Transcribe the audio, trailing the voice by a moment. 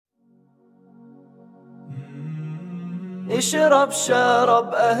اشرب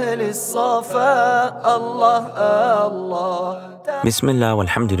شرب أهل الصفا الله الله. Bismillah,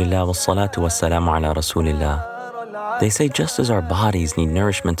 walhamdulillah, wassalatu wassalamu ala rasulillah. They say just as our bodies need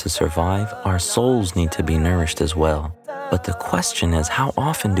nourishment to survive, our souls need to be nourished as well. But the question is, how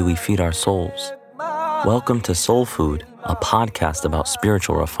often do we feed our souls? Welcome to Soul Food, a podcast about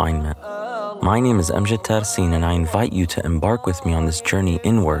spiritual refinement. My name is Amjad Tarsin, and I invite you to embark with me on this journey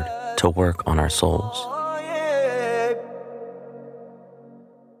inward to work on our souls.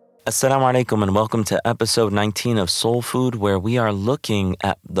 Assalamu alaikum and welcome to episode 19 of Soul Food, where we are looking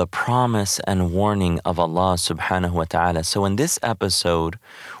at the promise and warning of Allah subhanahu wa ta'ala. So in this episode,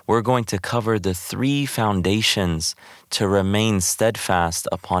 we're going to cover the three foundations to remain steadfast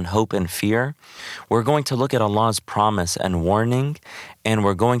upon hope and fear. We're going to look at Allah's promise and warning, and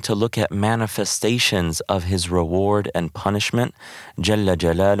we're going to look at manifestations of His reward and punishment, Jalla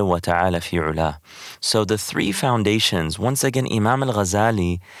Jalalu wa ta'ala fi'ula. So the three foundations, once again, Imam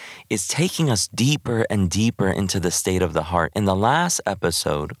al-Ghazali is taking us deeper and deeper into the state of the heart. In the last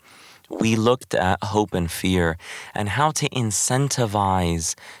episode, we looked at hope and fear and how to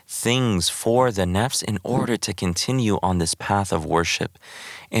incentivize things for the nafs in order to continue on this path of worship,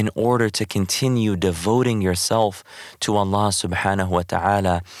 in order to continue devoting yourself to Allah subhanahu wa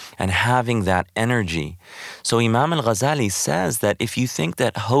ta'ala and having that energy. So Imam al-Ghazali says that if you think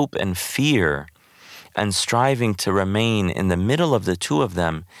that hope and fear and striving to remain in the middle of the two of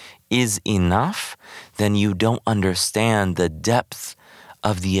them is enough, then you don't understand the depth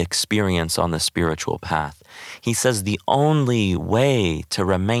of the experience on the spiritual path. He says the only way to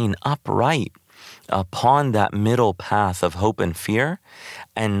remain upright upon that middle path of hope and fear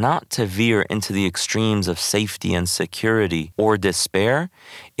and not to veer into the extremes of safety and security or despair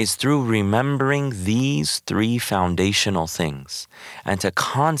is through remembering these three foundational things and to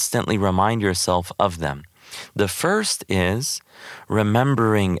constantly remind yourself of them. The first is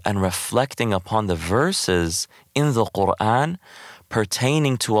remembering and reflecting upon the verses in the Quran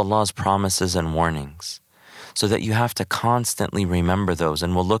pertaining to Allah's promises and warnings, so that you have to constantly remember those,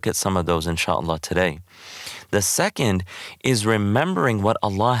 and we'll look at some of those inshallah today. The second is remembering what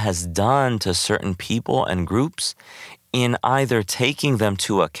Allah has done to certain people and groups in either taking them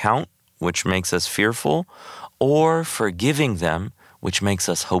to account, which makes us fearful, or forgiving them, which makes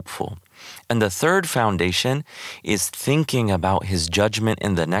us hopeful. And the third foundation is thinking about His judgment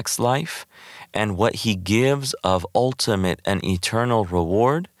in the next life and what He gives of ultimate and eternal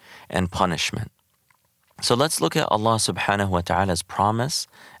reward and punishment. So let's look at Allah subhanahu wa ta'ala's promise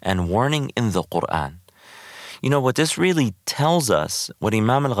and warning in the Quran. You know, what this really tells us, what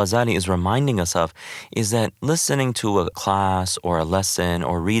Imam al-Ghazali is reminding us of, is that listening to a class or a lesson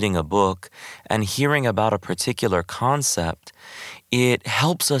or reading a book and hearing about a particular concept, it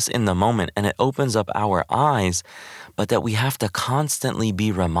helps us in the moment and it opens up our eyes, but that we have to constantly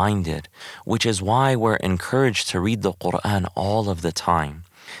be reminded, which is why we're encouraged to read the Quran all of the time.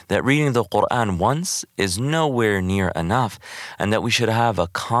 That reading the Quran once is nowhere near enough, and that we should have a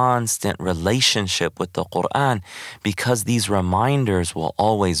constant relationship with the Quran because these reminders will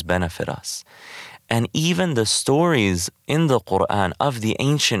always benefit us. And even the stories in the Quran of the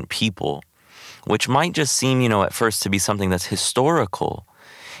ancient people, which might just seem, at first to be something that's historical,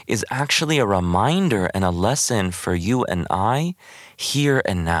 is actually a reminder and a lesson for you and I here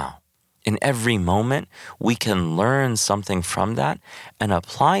and now. In every moment, we can learn something from that and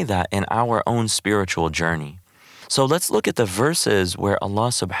apply that in our own spiritual journey. So let's look at the verses where Allah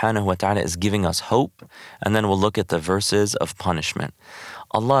subhanahu wa ta'ala is giving us hope, and then we'll look at the verses of punishment.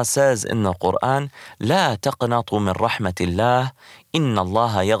 Allah says in the Quran, لا تقنطوا من رحمة الله إن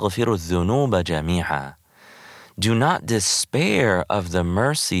الله يغفر الذنوب جميعا. Do not despair of the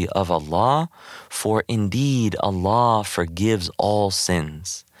mercy of Allah, for indeed Allah forgives all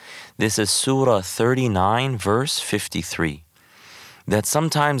sins. This is Surah 39, verse 53. That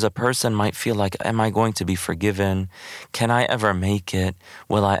sometimes a person might feel like, am I going to be forgiven? Can I ever make it?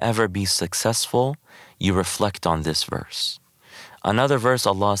 Will I ever be successful? You reflect on this verse. Another verse,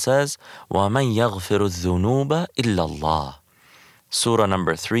 Allah says, وَمَنْ يَغْفِرُ الذُّنُوبَ إِلَّا اللَّهِ. Surah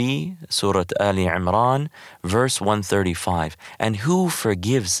number 3, Surah Ali Imran, verse 135. And who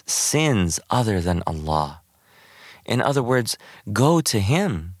forgives sins other than Allah? In other words, go to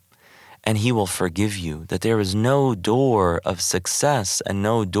Him and He will forgive you. That there is no door of success and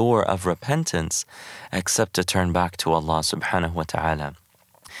no door of repentance except to turn back to Allah subhanahu wa ta'ala.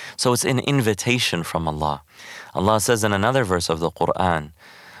 So it's an invitation from Allah. Allah says in another verse of the Quran,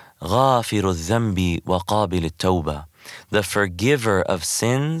 غَافِرُ الذَّنْبِ وَقَابِلِ التَّوْبَةِ. The forgiver of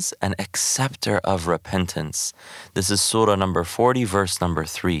sins and acceptor of repentance. This is Surah number 40, verse number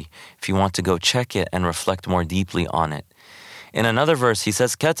 3. If you want to go check it and reflect more deeply on it. In another verse, he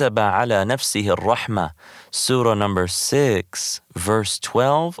says, كَتَبَ عَلَى نَفْسِهِ الرَّحْمَةِ. Surah number 6, verse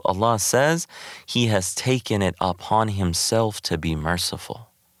 12, Allah says, He has taken it upon Himself to be merciful.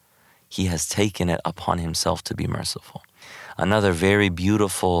 He has taken it upon Himself to be merciful. Another very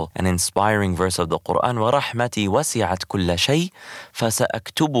beautiful and inspiring verse of the Quran, وَرَحْمَتِي وَسِعَتْ كُلَّ شَيْءٍ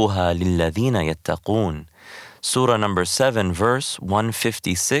فَسَأَكْتُبُهَا لِلَّذِينَ يَتَّقُونَ. Surah number 7, verse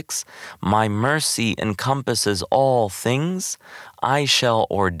 156, My mercy encompasses all things. I shall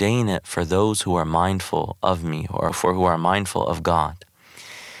ordain it for those who are mindful of me, or for who are mindful of God.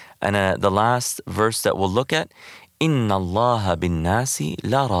 And the last verse that we'll look at, إِنَّ اللَّهَ بِالنَّاسِ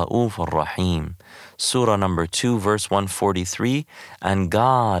لَرَؤُوفٌ رَحِيمٌ. Surah number 2, verse 143, and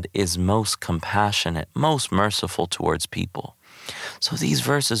God is most compassionate, most merciful towards people. So these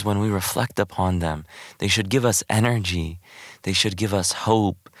verses, when we reflect upon them, they should give us energy, they should give us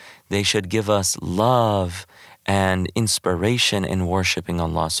hope, they should give us love and inspiration in worshiping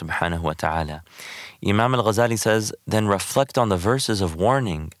Allah subhanahu wa ta'ala. Imam al-Ghazali says, then reflect on the verses of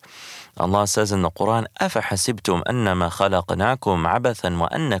warning. Allah says in the Quran, أَفَحَسِبْتُمْ أَنَّمَا خَلَقْنَاكُمْ عَبَثًا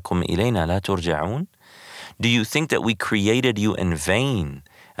وَأَنَّكُمْ إِلَيْنَا لَا تُرْجَعُونَ. Do you think that we created you in vain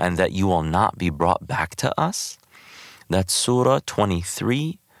and that you will not be brought back to us? That's Surah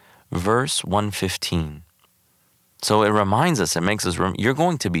 23, verse 115. So it reminds us, it makes us remember, you're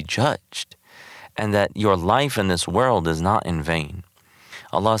going to be judged, and that your life in this world is not in vain.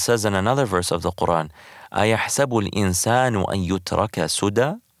 Allah says in another verse of the Quran, أَيَحْسَبُ الْإِنسَانُ أَن يُتْرَكَ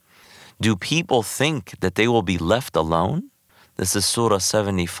سُدًى. Do people think that they will be left alone? This is Surah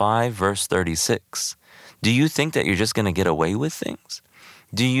 75, verse 36. Do you think that you're just going to get away with things?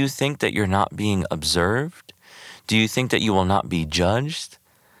 Do you think that you're not being observed? Do you think that you will not be judged?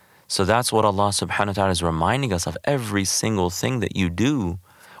 So that's what Allah subhanahu wa ta'ala is reminding us of. Every single thing that you do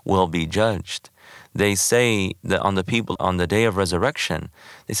will be judged. They say that on the people on the day of resurrection,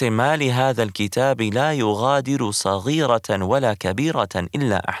 they say, مَا لِهَذَا الْكِتَابِ لَا يُغَادِرُ صَغِيرَةً وَلَا كَبِيرَةً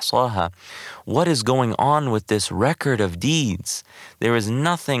إِلَّا أَحْصَاهَا. What is going on with this record of deeds? There is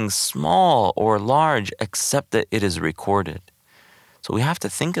nothing small or large except that it is recorded. So we have to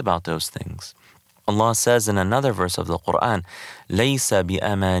think about those things. Allah says in another verse of the Quran, لَيْسَ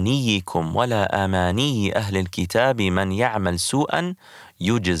بِأَمَانِيِّكُمْ وَلَا أَمَانِيِّ أَهْلِ الْكِتَابِ مَنْ يَعْمَلْ سُوءًا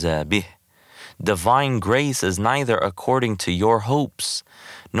يُجْزَى بِهِ. Divine grace is neither according to your hopes,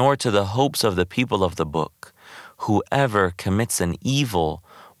 nor to the hopes of the people of the book. Whoever commits an evil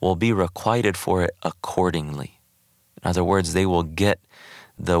will be requited for it accordingly. In other words, they will get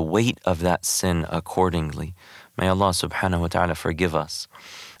the weight of that sin accordingly. May Allah subhanahu wa ta'ala forgive us.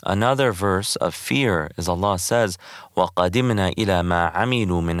 Another verse of fear is Allah says, وَقَدِمْنَا إِلَى مَا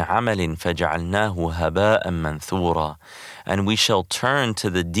عَمِلُوا مِنْ عَمَلٍ فَجَعَلْنَاهُ هَبَاءً مَنْثُورًا. And we shall turn to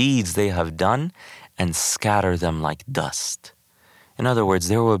the deeds they have done and scatter them like dust. In other words,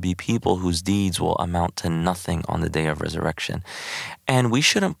 there will be people whose deeds will amount to nothing on the day of resurrection. And we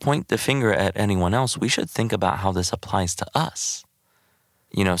shouldn't point the finger at anyone else. We should think about how this applies to us.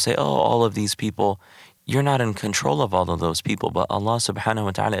 Say, all of these people, you're not in control of all of those people, but Allah subhanahu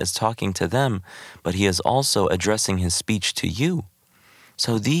wa ta'ala is talking to them, but He is also addressing His speech to you.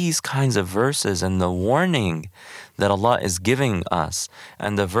 So these kinds of verses and the warning that Allah is giving us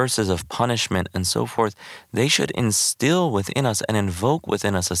and the verses of punishment and so forth, they should instill within us and invoke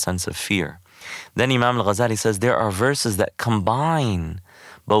within us a sense of fear. Then Imam al-Ghazali says there are verses that combine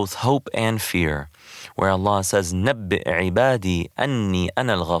both hope and fear, where Allah says, نَبِّئْ عِبَادِي أَنِّي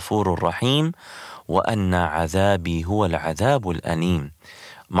أَنَا الْغَفُورُ الرَّحِيمُ وَأَنَّ عَذَابِي هُوَ الْعَذَابُ الْأَلِيمُ.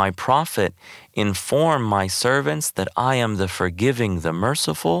 My prophet, inform my servants that I am the forgiving, the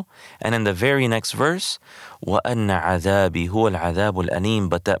merciful. And in the very next verse, وَأَنَّ عَذَابِي هُوَ الْعَذَابُ الْأَلِيمُ.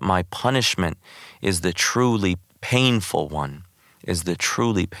 But that my punishment is the truly painful one,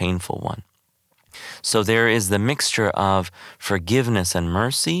 So there is the mixture of forgiveness and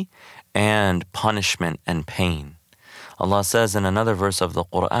mercy and punishment and pain. Allah says in another verse of the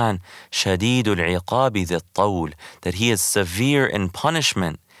Quran, شَدِيدُ الْعِقَابِ ذِي الطَّوْلِ, that He is severe in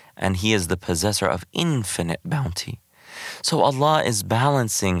punishment and He is the possessor of infinite bounty. So Allah is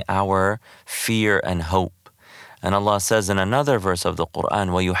balancing our fear and hope. And Allah says in another verse of the Quran,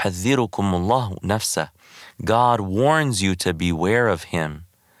 وَيُحَذِّرُكُمُ اللَّهُ نَفْسَهُ. God warns you to beware of Him.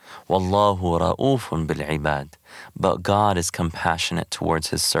 وَاللَّهُ رَؤُوفٌ بِالْعِبَادِ. But God is compassionate towards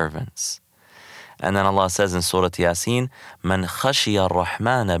His servants. And then Allah says in Surah Yasin, مَنْ خَشِيَ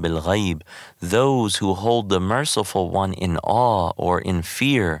الرَّحْمَنَ بِالْغَيْبِ. Those who hold the Merciful One in awe or in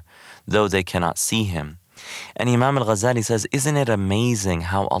fear, though they cannot see Him. And Imam al-Ghazali says, isn't it amazing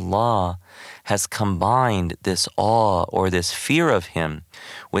how Allah has combined this awe or this fear of Him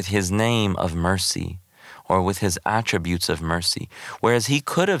with His name of mercy? or with his attributes of mercy. Whereas he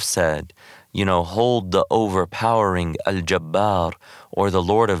could have said, hold the overpowering Al-Jabbar, or the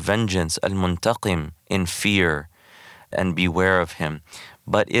Lord of Vengeance, Al-Muntaqim, in fear and beware of him.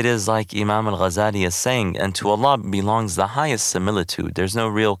 But it is like Imam al-Ghazali is saying, and to Allah belongs the highest similitude. There's no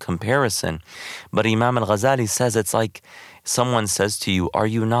real comparison. But Imam al-Ghazali says it's like someone says to you, are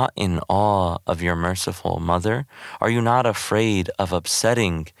you not in awe of your merciful mother? Are you not afraid of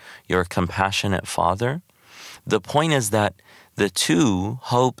upsetting your compassionate father? The point is that the two,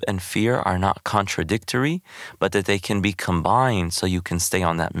 hope and fear, are not contradictory, but that they can be combined so you can stay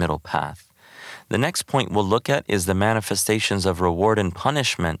on that middle path. The next point we'll look at is the manifestations of reward and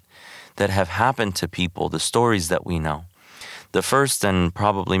punishment that have happened to people, the stories that we know. The first and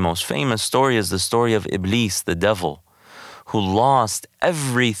probably most famous story is the story of Iblis, the devil, who lost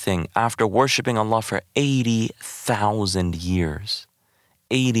everything after worshiping Allah for 80,000 years.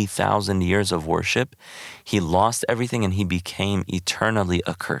 80,000 years of worship, he lost everything and he became eternally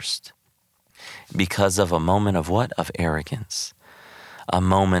accursed because of a moment of what? Of arrogance. A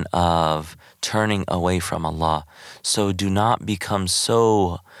moment of turning away from Allah. So do not become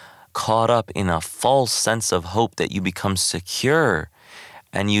so caught up in a false sense of hope that you become secure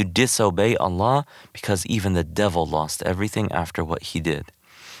and you disobey Allah, because even the devil lost everything after what he did.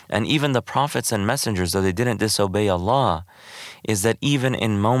 And even the prophets and messengers, though they didn't disobey Allah, is that even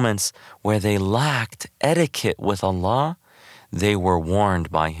in moments where they lacked etiquette with Allah, they were warned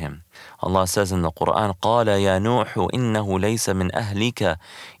by Him. Allah says in the Quran, قَالَ يَا نُوحُ إِنَّهُ لَيْسَ مِنْ أَهْلِكَ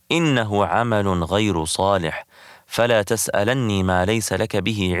إِنَّهُ عَمَلٌ غَيْرُ صَالِحٍ فَلَا تَسْأَلَنِّي مَا لَيْسَ لَكَ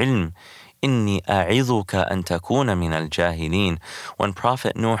بِهِ عِلْمٍ إِنِّي أَعِظُكَ أَن تَكُونَ مِنَ الْجَاهِلِينَ. When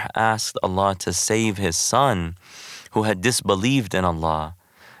Prophet Nuh asked Allah to save his son who had disbelieved in Allah,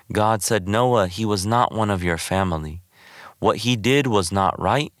 God said, Noah, he was not one of your family. What he did was not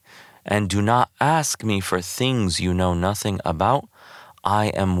right, and do not ask me for things you know nothing about. I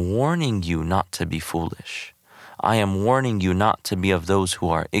am warning you not to be foolish. I am warning you not to be of those who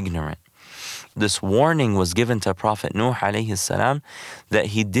are ignorant. This warning was given to Prophet Nuh alayhi salam, that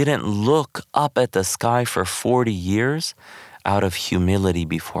he didn't look up at the sky for 40 years out of humility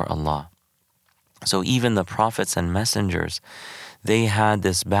before Allah. So even the prophets and messengers, they had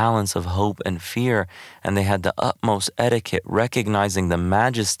this balance of hope and fear, and they had the utmost etiquette, recognizing the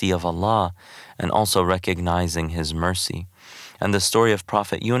majesty of Allah and also recognizing His mercy. And the story of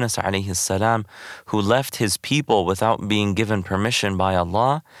Prophet Yunus alayhi salam, who left his people without being given permission by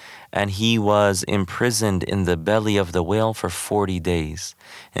Allah, and he was imprisoned in the belly of the whale for 40 days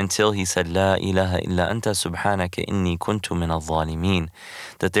until he said, La ilaha illa anta subhanaka inni kuntu min al-zalimin,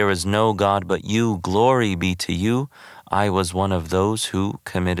 that there is no God but you, glory be to you, I was one of those who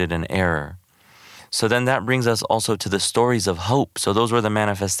committed an error. So then that brings us also to the stories of hope. So those were the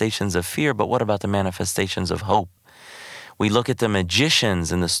manifestations of fear, but what about the manifestations of hope? We look at the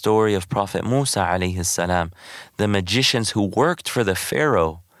magicians in the story of Prophet Musa alayhi salam, the magicians who worked for the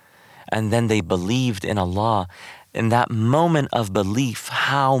Pharaoh, and then they believed in Allah. In that moment of belief,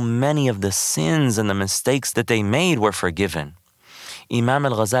 how many of the sins and the mistakes that they made were forgiven. Imam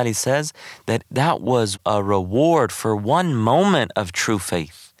al-Ghazali says that that was a reward for one moment of true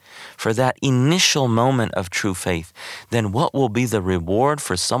faith, for that initial moment of true faith. Then what will be the reward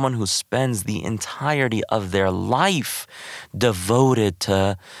for someone who spends the entirety of their life devoted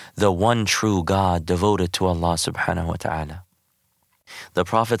to the one true God, devoted to Allah subhanahu wa ta'ala? The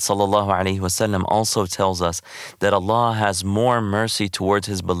Prophet ﷺ also tells us that Allah has more mercy towards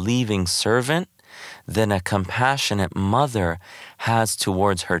His believing servant than a compassionate mother has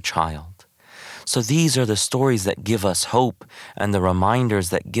towards her child. So these are the stories that give us hope and the reminders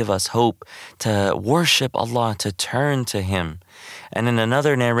that give us hope to worship Allah, to turn to Him. And in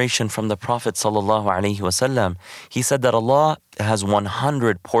another narration from the Prophet ﷺ, he said that Allah has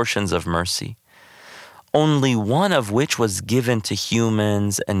 100 portions of mercy, only one of which was given to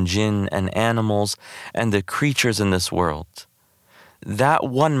humans and jinn and animals and the creatures in this world. That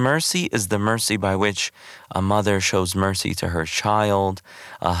one mercy is the mercy by which a mother shows mercy to her child,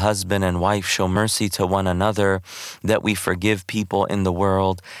 a husband and wife show mercy to one another, that we forgive people in the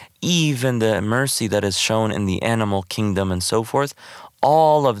world, even the mercy that is shown in the animal kingdom and so forth.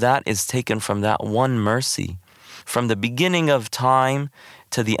 All of that is taken from that one mercy. From the beginning of time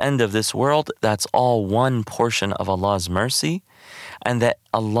to the end of this world, that's all one portion of Allah's mercy, and that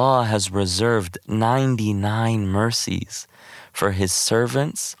Allah has reserved 99 mercies for His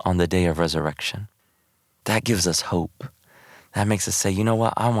servants on the day of resurrection. That gives us hope. That makes us say, you know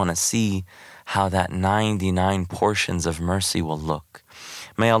what, I want to see how that 99 portions of mercy will look.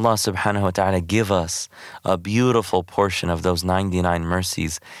 May Allah subhanahu wa ta'ala give us a beautiful portion of those 99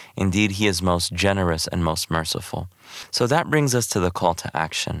 mercies. Indeed, He is most generous and most merciful. So that brings us to the call to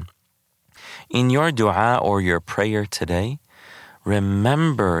action. In your dua or your prayer today,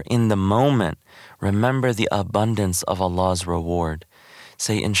 remember in the moment, remember the abundance of Allah's reward.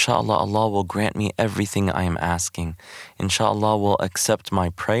 Say, inshallah, Allah will grant me everything I am asking. Inshallah will accept my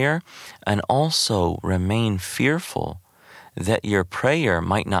prayer, and also remain fearful that your prayer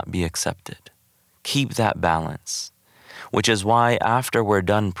might not be accepted. Keep that balance. Which is why after we're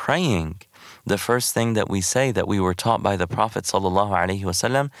done praying, the first thing that we say that we were taught by the Prophet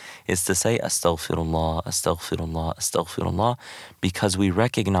ﷺ is to say, Astaghfirullah, Astaghfirullah, Astaghfirullah, because we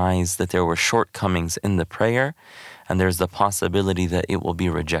recognize that there were shortcomings in the prayer and there's the possibility that it will be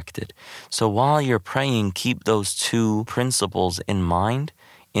rejected. So while you're praying, keep those two principles in mind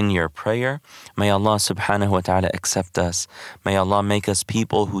in your prayer. May Allah subhanahu wa ta'ala accept us. May Allah make us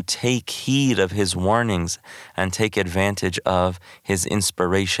people who take heed of His warnings and take advantage of His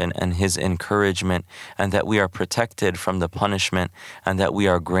inspiration and His encouragement, and that we are protected from the punishment, and that we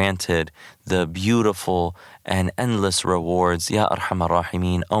are granted the beautiful and endless rewards. Ya Arhamar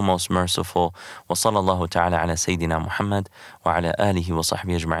Rahimin, O most merciful. Wa sallallahu ta'ala ala Sayyidina Muhammad wa ala alihi wa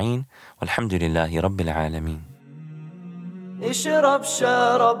sahbihi ajma'in. Walhamdulillahi Rabbil Alameen. Thank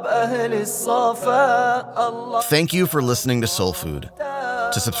you for listening to Soul Food.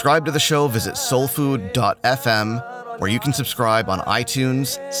 To subscribe to the show, visit soulfood.fm, where you can subscribe on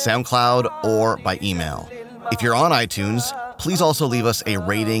iTunes, SoundCloud, or by email. If you're on iTunes, please also leave us a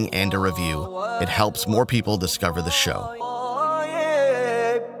rating and a review. It helps more people discover the show.